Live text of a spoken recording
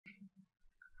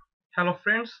Hello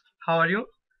friends, how are you?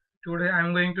 Today I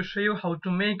am going to show you how to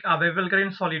make a bevel gear in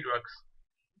Solidworks.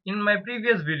 In my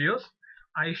previous videos,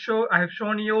 I have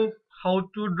shown you how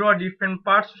to draw different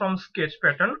parts from sketch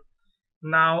pattern.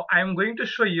 Now I am going to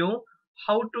show you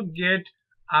how to get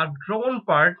a drawn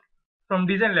part from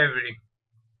design library.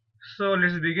 So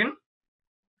let's begin.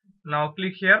 Now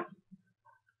click here.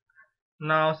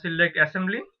 Now select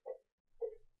assembly.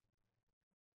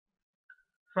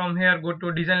 From here go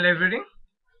to design library.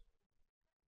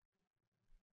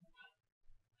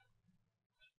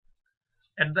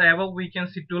 At the above we can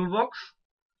see toolbox.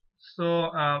 So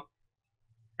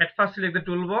at first select the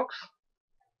toolbox.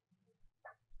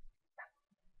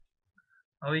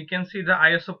 We can see the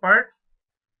ISO part.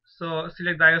 So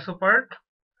select the ISO part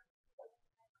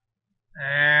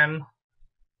and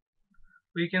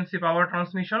we can see power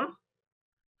transmission.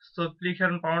 So click here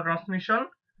on power transmission.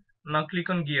 Now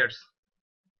click on gears.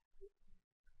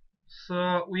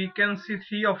 So we can see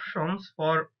three options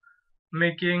for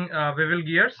making bevel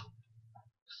gears.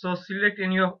 So select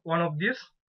any of one of these.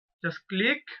 Just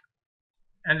click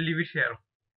and leave it here.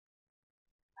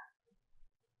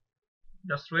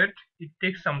 Just wait, it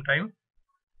takes some time.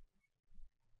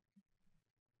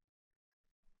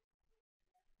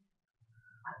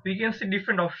 We can see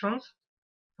different options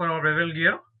for our bevel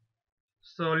gear.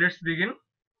 So let's begin.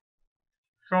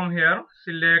 From here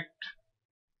select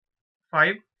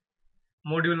 5,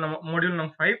 module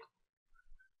number 5.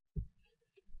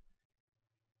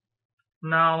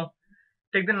 Now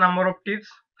take the number of teeth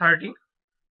 30.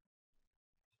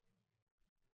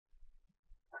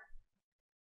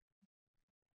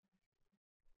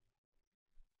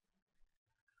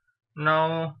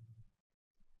 Now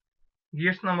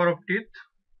gears number of teeth,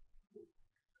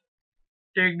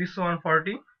 take this one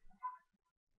 40.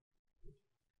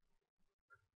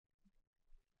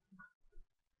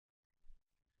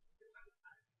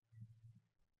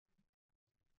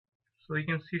 So you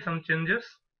can see some changes.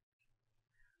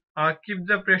 Keep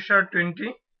the pressure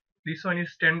 20. This one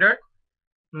is standard.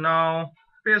 Now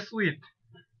face width,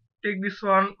 take this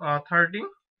one 30.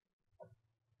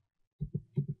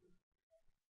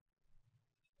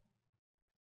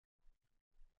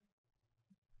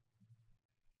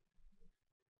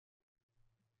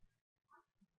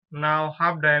 Now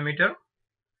half diameter,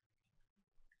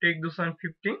 take this one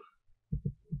 50.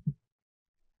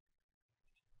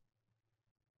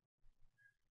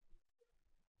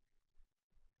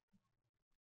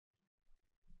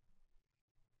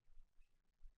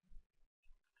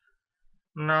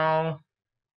 Now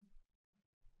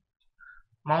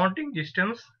mounting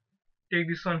distance, take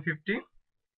this one 50.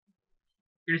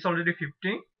 It is already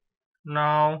 50.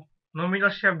 Now nominal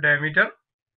shaft diameter,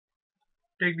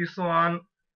 take this one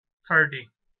 30.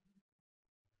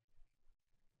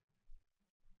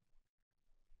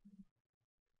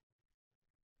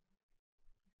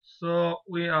 So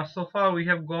so far we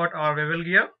have got our bevel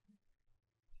gear.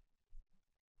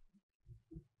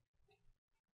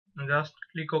 Just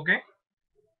click OK.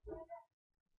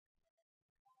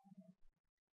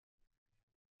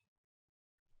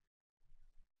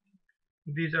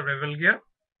 These are bevel gear.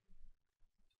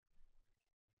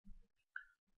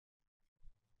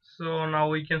 So now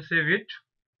we can save it.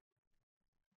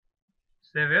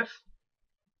 Save as.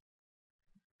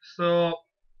 So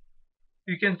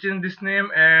you can change this name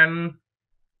and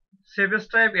save as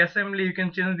type assembly. You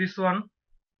can change this one.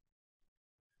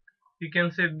 You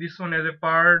can save this one as a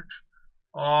part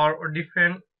or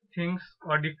different things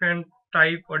or different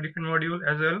type or different module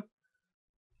as well.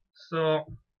 So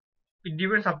it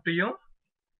depends up to you.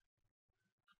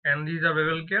 And these are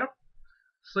bevel gear.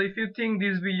 So if you think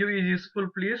this video is useful,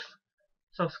 please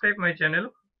subscribe my channel,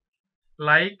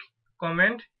 like,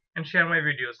 comment and share my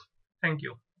videos. Thank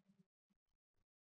you.